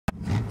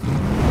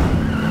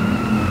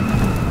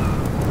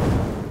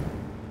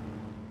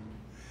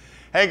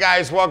Hey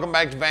guys, welcome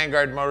back to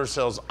Vanguard Motor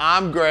Sales.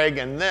 I'm Greg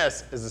and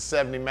this is a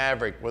 70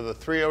 Maverick with a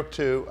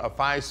 302, a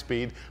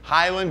 5-speed,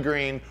 Highland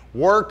Green.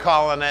 We're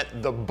calling it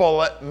the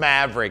Bullet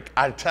Maverick.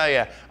 I tell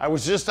you, I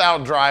was just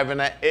out driving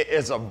it. It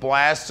is a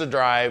blast to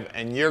drive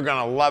and you're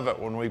gonna love it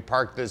when we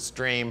park this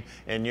Dream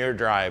in your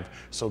drive.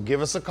 So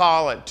give us a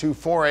call at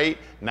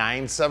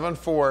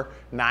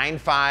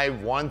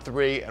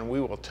 248-974-9513 and we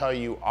will tell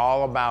you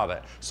all about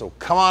it. So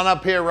come on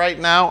up here right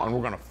now and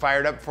we're gonna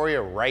fire it up for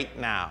you right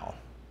now.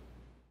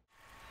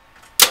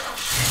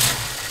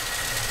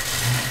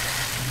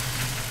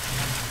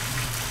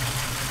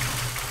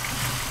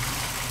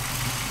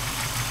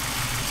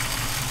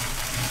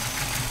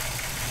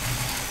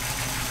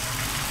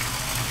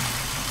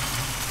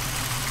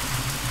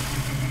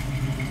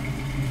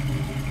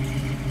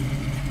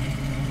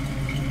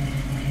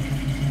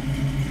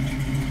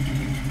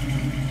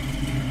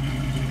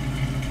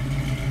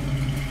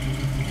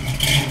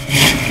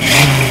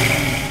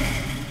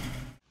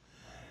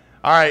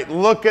 All right,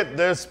 look at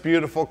this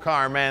beautiful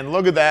car, man.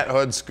 Look at that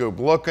hood scoop,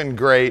 looking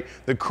great.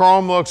 The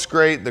chrome looks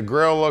great, the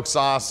grille looks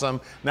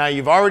awesome. Now,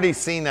 you've already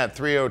seen that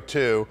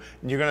 302,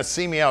 and you're gonna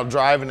see me out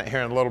driving it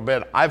here in a little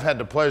bit. I've had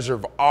the pleasure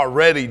of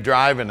already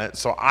driving it,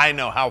 so I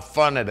know how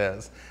fun it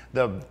is.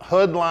 The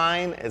hood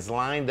line is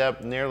lined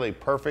up nearly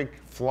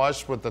perfect,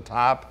 flush with the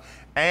top,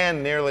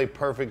 and nearly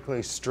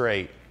perfectly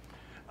straight.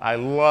 I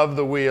love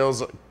the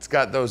wheels. It's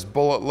got those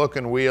bullet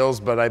looking wheels,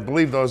 but I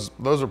believe those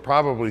are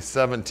probably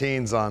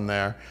 17s on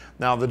there.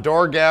 Now the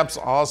door gaps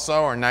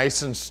also are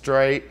nice and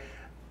straight.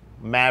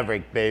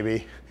 Maverick,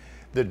 baby.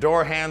 The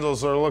door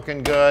handles are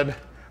looking good.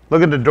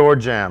 Look at the door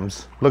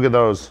jambs. Look at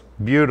those,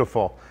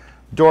 beautiful.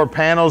 Door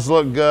panels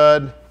look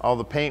good. All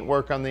the paint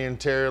work on the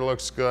interior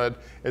looks good.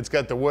 It's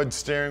got the wood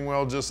steering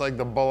wheel just like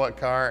the Bullet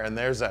car, and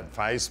there's that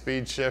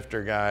 5-speed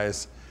shifter,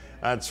 guys.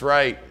 That's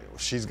right.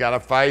 She's got a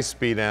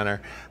 5-speed in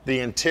her. The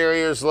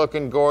interior's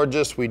looking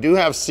gorgeous. We do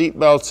have seat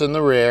belts in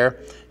the rear.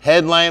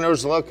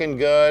 Headliner's looking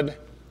good.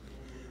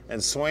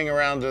 And swing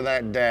around to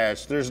that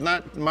dash. There's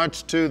not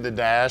much to the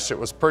dash. It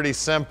was pretty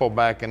simple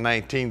back in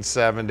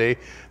 1970.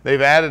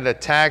 They've added a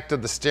tack to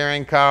the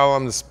steering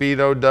column. The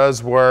speedo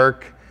does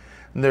work.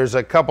 And there's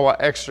a couple of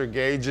extra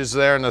gauges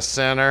there in the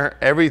center.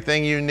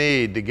 Everything you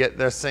need to get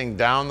this thing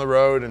down the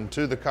road and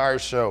to the car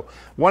show.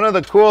 One of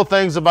the cool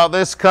things about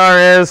this car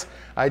is,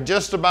 I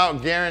just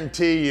about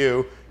guarantee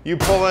you, you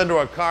pull into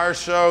a car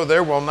show,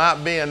 there will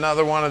not be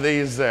another one of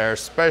these there,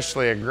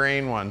 especially a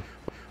green one.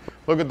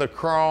 Look at the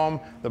chrome,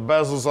 the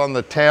bezels on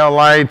the tail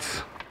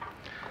lights.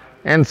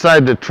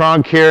 Inside the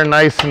trunk here,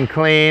 nice and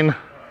clean.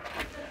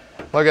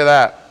 Look at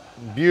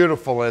that,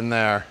 beautiful in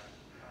there.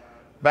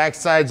 Back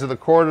sides of the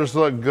quarters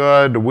look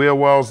good, the wheel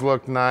wells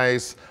look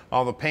nice.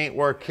 All the paint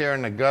work here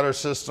in the gutter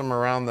system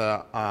around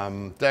the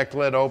deck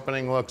lid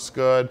opening looks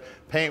good.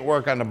 Paint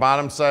work on the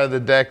bottom side of the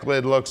deck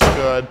lid looks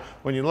good.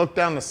 When you look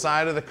down the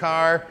side of the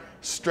car,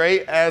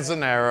 straight as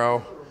an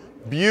arrow.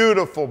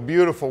 Beautiful,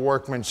 beautiful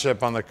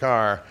workmanship on the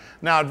car.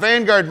 Now at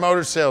Vanguard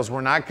Motor Sales,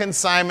 we're not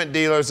consignment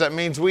dealers. That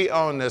means we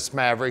own this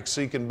Maverick, so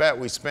you can bet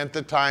we spent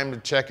the time to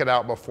check it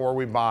out before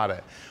we bought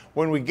it.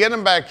 When we get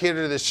them back here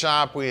to the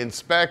shop, we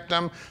inspect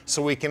them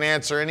so we can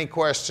answer any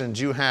questions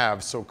you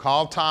have. So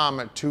call Tom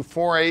at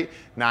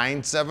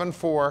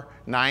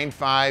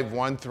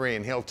 248-974-9513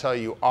 and he'll tell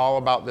you all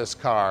about this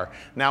car.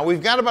 Now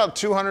we've got about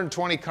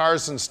 220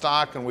 cars in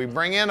stock and we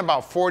bring in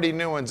about 40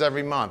 new ones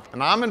every month.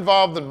 And I'm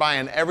involved in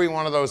buying every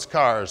one of those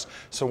cars.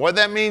 So what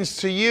that means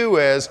to you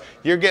is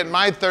you're getting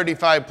my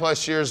 35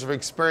 plus years of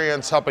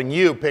experience helping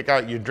you pick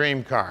out your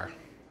dream car.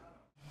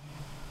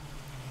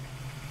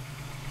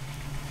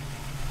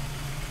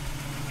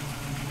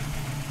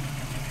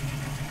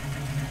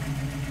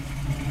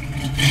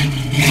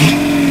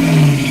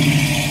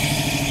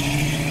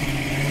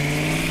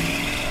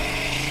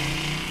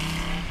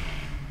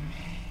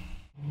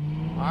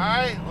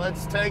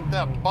 Let's take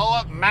the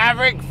Bullet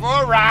Maverick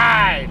for a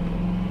ride.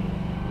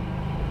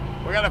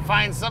 We gotta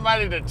find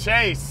somebody to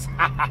chase.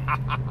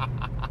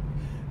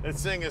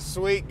 This thing is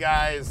sweet,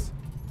 guys.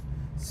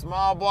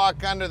 Small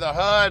block under the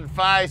hood,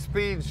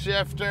 5-speed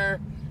shifter,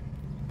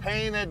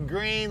 painted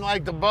green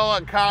like the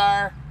Bullet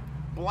car,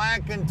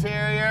 black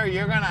interior.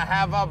 You're gonna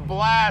have a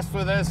blast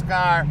with this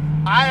car.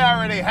 I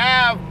already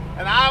have,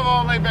 and I've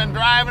only been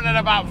driving it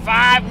about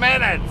 5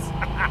 minutes.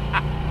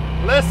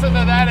 Listen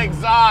to that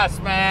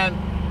exhaust, man.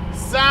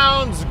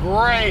 Sounds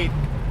great.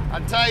 I'll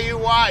tell you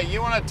what,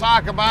 you want to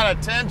talk about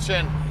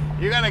attention,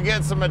 you're going to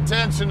get some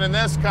attention in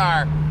this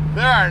car.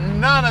 There are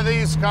none of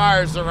these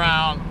cars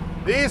around.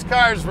 These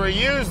cars were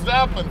used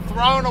up and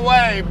thrown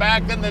away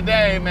back in the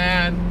day,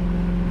 man.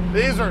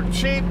 These are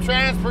cheap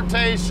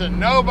transportation.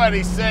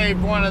 Nobody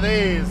saved one of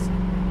these.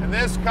 And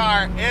this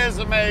car is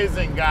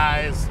amazing,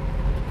 guys.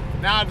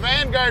 Now at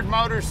Vanguard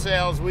Motor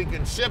Sales, we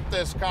can ship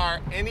this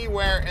car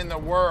anywhere in the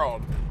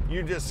world.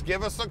 You just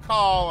give us a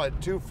call at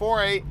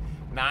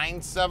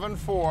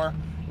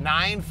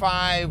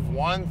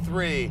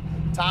 248-974-9513.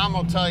 Tom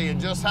will tell you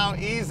just how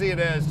easy it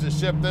is to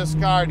ship this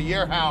car to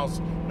your house,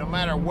 no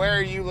matter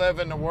where you live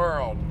in the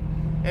world.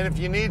 And if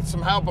you need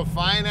some help with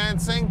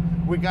financing,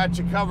 We got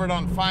you covered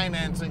on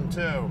financing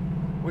too.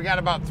 We got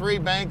about 3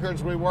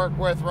 bankers we work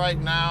with right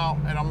now.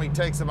 It only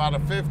takes about a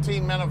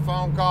 15-minute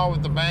phone call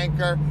with the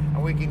banker,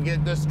 and we can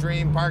get this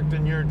dream parked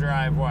in your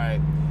driveway.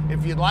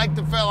 If you'd like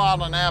to fill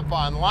out an app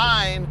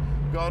online,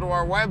 go to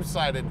our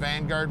website at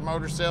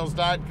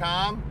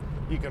vanguardmotorsales.com.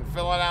 You can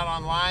fill it out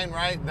online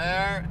right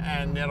there,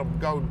 and it'll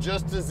go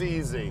just as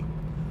easy.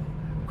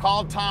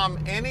 Call Tom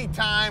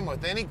anytime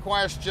with any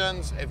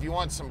questions. If you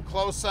want some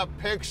close-up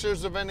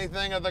pictures of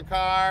anything of the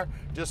car,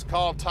 just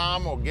call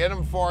Tom, we'll get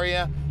them for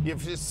you.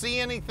 If you see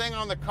anything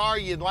on the car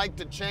you'd like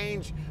to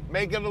change,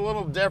 make it a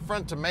little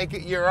different to make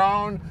it your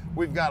own,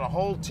 we've got a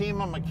whole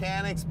team of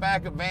mechanics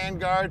back at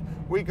Vanguard.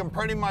 We can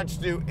pretty much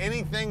do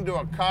anything to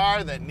a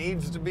car that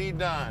needs to be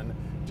done.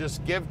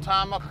 Just give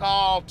Tom a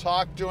call,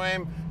 talk to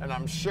him, and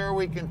I'm sure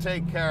we can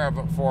take care of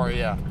it for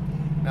you.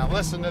 Now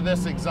listen to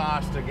this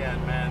exhaust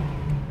again, man.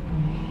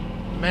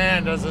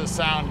 Man, does it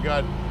sound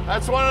good.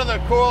 That's one of the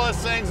coolest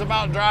things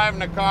about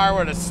driving a car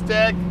with a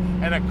stick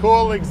and a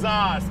cool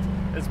exhaust,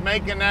 is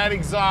making that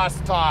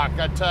exhaust talk,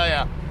 I tell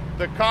you.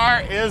 The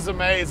car is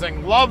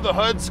amazing. Love the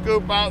hood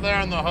scoop out there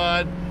on the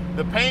hood.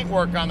 The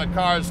paintwork on the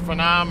car is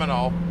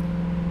phenomenal.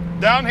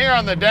 Down here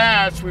on the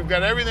dash, we've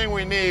got everything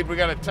we need. We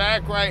got a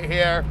tack right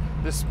here,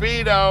 the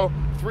Speedo,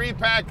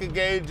 3-pack of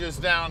gauges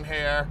down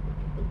here.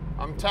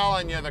 I'm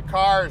telling you, the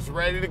car is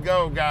ready to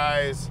go,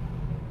 guys.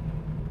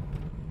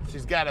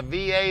 She's got a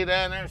V8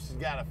 in her, she's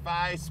got a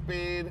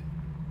 5-speed,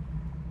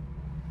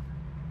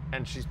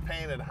 and she's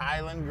painted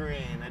Highland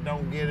Green. It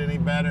don't get any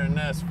better than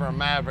this for a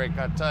Maverick,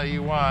 I tell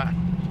you what.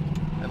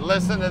 And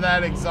listen to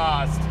that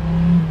exhaust.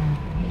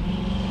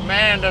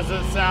 Man, does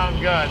it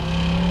sound good.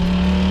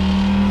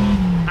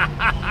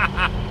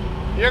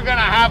 You're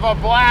gonna have a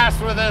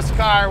blast with this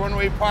car when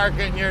we park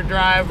it in your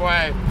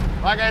driveway.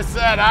 Like I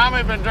said, I've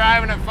only been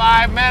driving it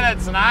 5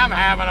 minutes and I'm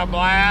having a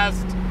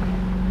blast.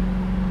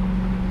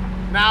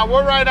 Now,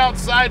 we're right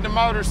outside the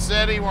Motor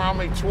City. We're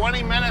only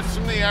 20 minutes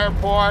from the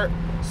airport.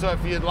 So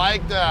if you'd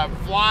like to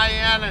fly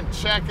in and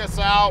check us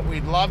out,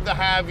 we'd love to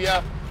have you.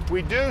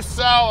 We do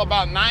sell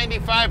about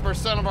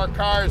 95% of our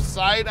cars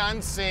sight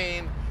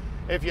unseen.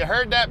 If you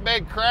heard that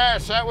big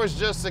crash, that was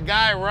just a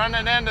guy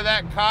running into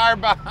that car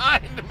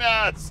behind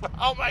us.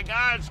 Oh my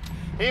gosh,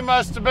 he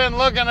must have been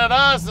looking at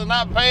us and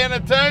not paying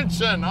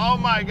attention. Oh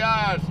my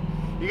gosh.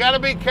 You gotta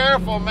be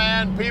careful,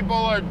 man. People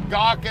are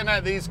gawking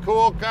at these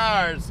cool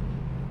cars.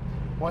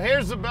 Well,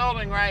 here's the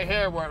building right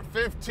here. We're at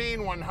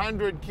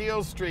 15100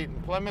 Keel Street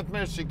in Plymouth,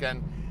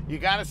 Michigan. You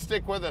gotta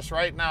stick with us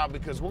right now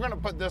because we're gonna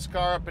put this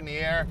car up in the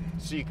air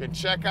so you can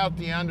check out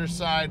the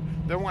underside.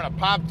 Then we're gonna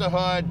pop the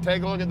hood,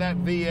 take a look at that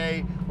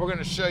V8. We're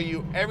gonna show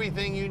you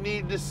everything you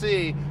need to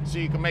see so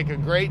you can make a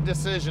great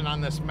decision on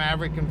this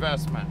Maverick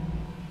investment.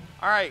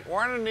 All right,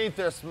 we're underneath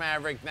this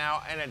Maverick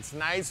now, and it's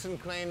nice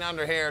and clean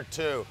under here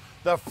too.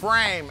 The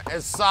frame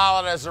is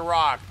solid as a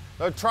rock.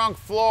 The trunk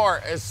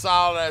floor is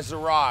solid as a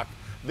rock.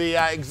 The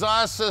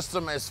exhaust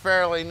system is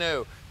fairly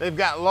new. They've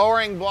got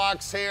lowering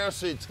blocks here,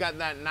 so it's got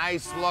that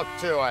nice look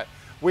to it.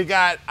 We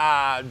got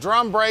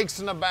drum brakes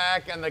in the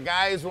back, and the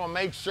guys will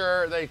make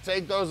sure they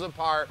take those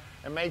apart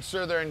and make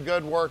sure they're in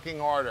good working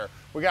order.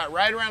 We got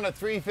right around a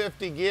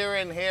 350 gear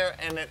in here,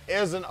 and it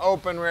is an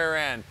open rear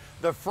end.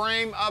 The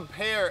frame up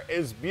here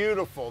is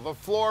beautiful. The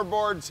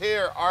floorboards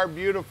here are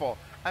beautiful.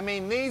 I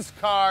mean, these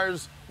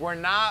cars were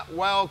not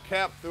well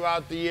kept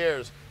throughout the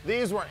years.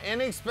 These were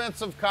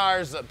inexpensive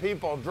cars that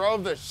people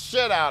drove the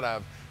shit out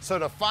of. So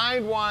to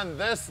find one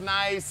this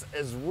nice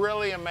is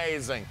really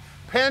amazing.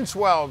 Pinch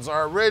welds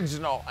are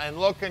original and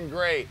looking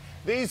great.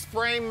 These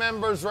frame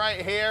members right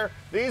here,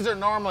 these are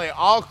normally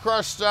all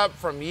crushed up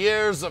from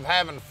years of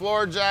having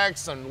floor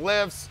jacks and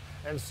lifts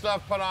and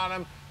stuff put on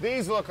them.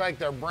 These look like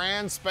they're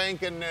brand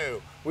spanking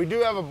new. We do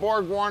have a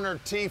Borg Warner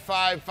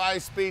T5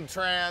 5-speed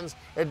trans.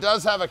 It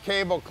does have a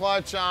cable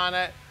clutch on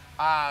it.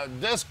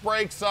 Disc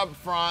brakes up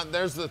front.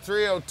 There's the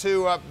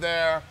 302 up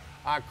there.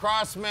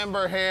 Cross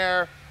member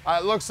here.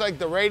 It looks like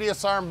the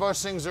radius arm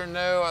bushings are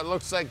new. It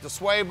looks like the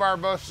sway bar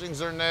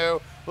bushings are new.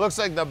 Looks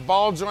like the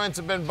ball joints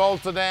have been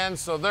bolted in,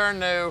 so they're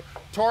new.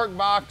 Torque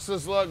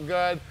boxes look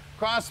good.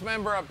 Cross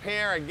member up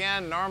here,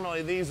 again,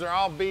 normally these are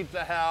all beat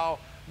to hell.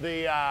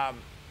 The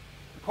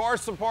core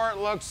support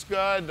looks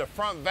good. The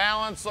front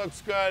valance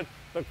looks good.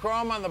 The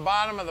chrome on the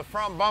bottom of the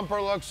front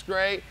bumper looks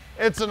great.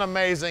 It's an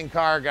amazing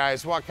car,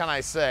 guys. What can I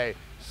say?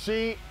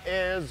 She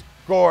is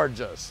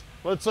gorgeous.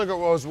 Let's look at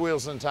those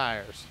wheels and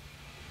tires.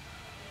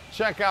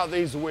 Check out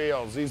these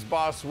wheels. These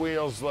Boss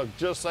wheels look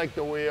just like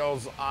the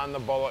wheels on the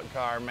Bullet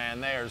car,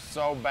 man. They are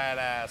so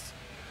badass.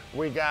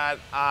 We got,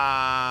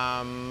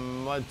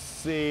 let's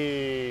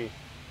see,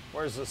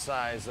 where's the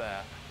size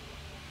at?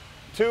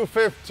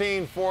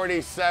 215/40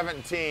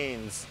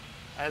 17s,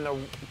 and the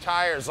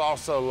tires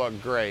also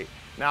look great.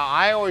 Now,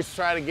 I always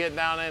try to get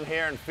down in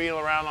here and feel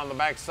around on the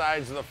back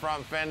sides of the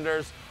front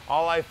fenders.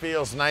 All I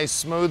feel is nice,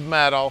 smooth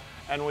metal,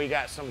 and we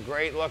got some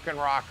great looking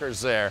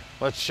rockers there.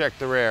 Let's check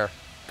the rear.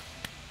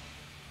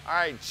 All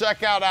right,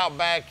 check out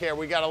back here.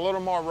 We got a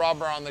little more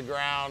rubber on the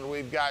ground.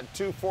 We've got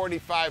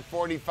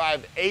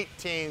 245/45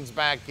 18s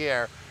back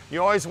here.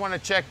 You always want to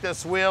check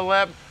this wheel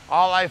lip.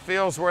 All I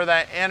feel is where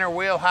that inner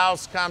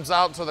wheelhouse comes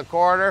out to the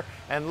quarter.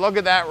 And look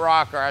at that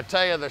rocker. I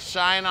tell you, the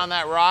shine on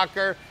that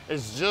rocker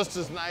is just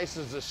as nice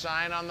as the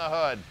shine on the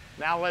hood.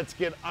 Now let's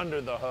get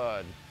under the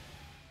hood.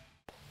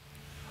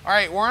 All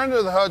right, we're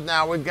under the hood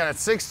now. We've got a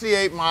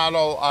 68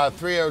 model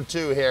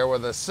 302 here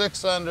with a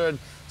 600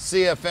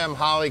 CFM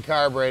Holley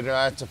carburetor.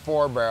 That's a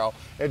 4-barrel.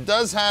 It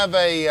does have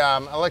a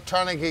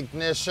electronic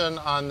ignition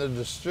on the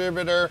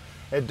distributor.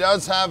 It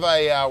does have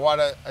a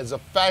what is a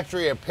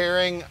factory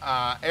appearing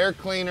air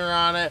cleaner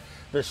on it.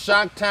 The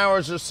shock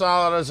towers are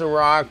solid as a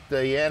rock.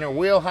 The inner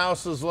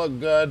wheelhouses look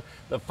good.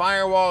 The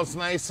firewall is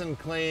nice and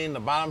clean. The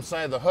bottom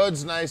side of the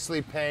hood's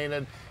nicely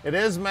painted. It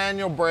is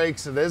manual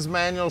brakes. It is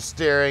manual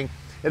steering.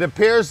 It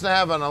appears to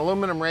have an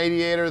aluminum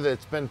radiator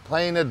that's been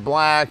painted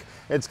black.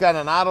 It's got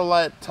an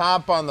autolet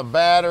top on the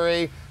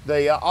battery.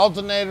 The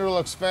alternator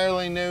looks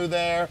fairly new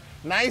there.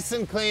 Nice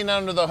and clean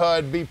under the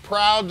hood. Be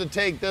proud to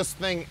take this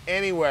thing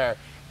anywhere.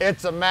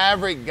 It's a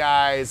Maverick,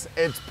 guys.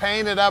 It's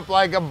painted up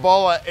like a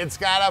bullet. It's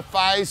got a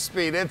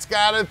 5-speed. It's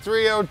got a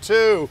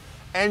 302.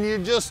 And you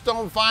just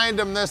don't find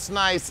them this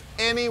nice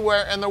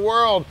anywhere in the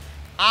world.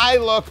 I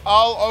look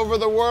all over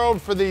the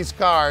world for these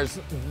cars.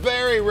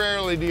 Very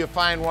rarely do you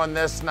find one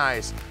this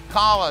nice.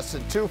 Call us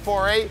at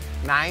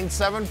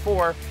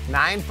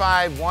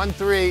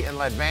 248-974-9513 and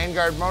let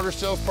Vanguard Motor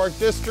Sales park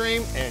this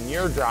dream in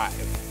your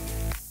drive.